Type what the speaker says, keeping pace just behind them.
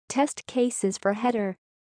Test cases for header.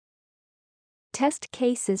 Test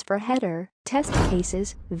cases for header. Test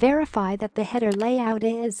cases verify that the header layout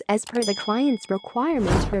is as per the client's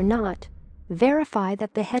requirement or not. Verify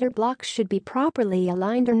that the header block should be properly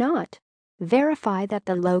aligned or not. Verify that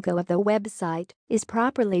the logo of the website is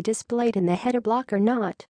properly displayed in the header block or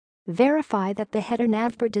not. Verify that the header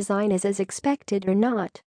navbar design is as expected or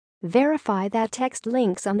not. Verify that text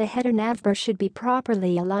links on the header navbar should be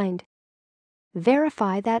properly aligned.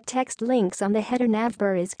 Verify that text links on the header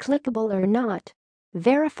navbar is clickable or not.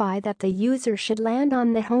 Verify that the user should land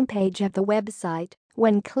on the homepage of the website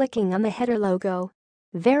when clicking on the header logo.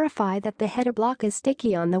 Verify that the header block is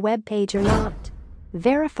sticky on the web page or not.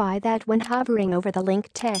 Verify that when hovering over the link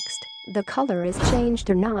text, the color is changed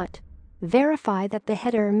or not. Verify that the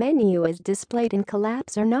header menu is displayed in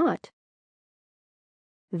collapse or not.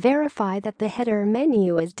 Verify that the header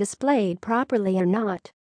menu is displayed properly or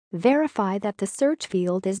not. Verify that the search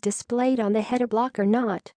field is displayed on the header block or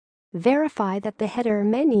not. Verify that the header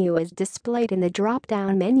menu is displayed in the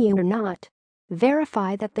drop-down menu or not.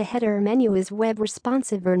 Verify that the header menu is web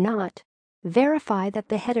responsive or not. Verify that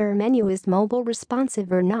the header menu is mobile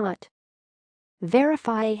responsive or not.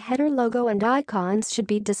 Verify header logo and icons should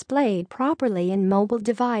be displayed properly in mobile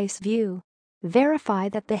device view. Verify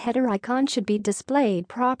that the header icon should be displayed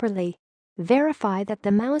properly. Verify that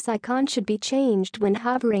the mouse icon should be changed when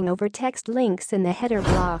hovering over text links in the header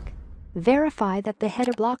block. Verify that the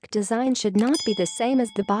header block design should not be the same as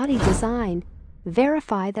the body design.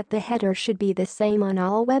 Verify that the header should be the same on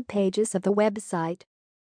all web pages of the website.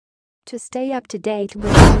 To stay up to date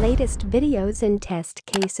with the latest videos and test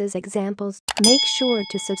cases examples, make sure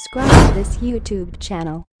to subscribe to this YouTube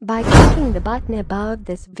channel by clicking the button above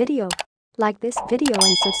this video. Like this video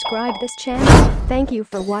and subscribe this channel. Thank you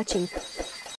for watching.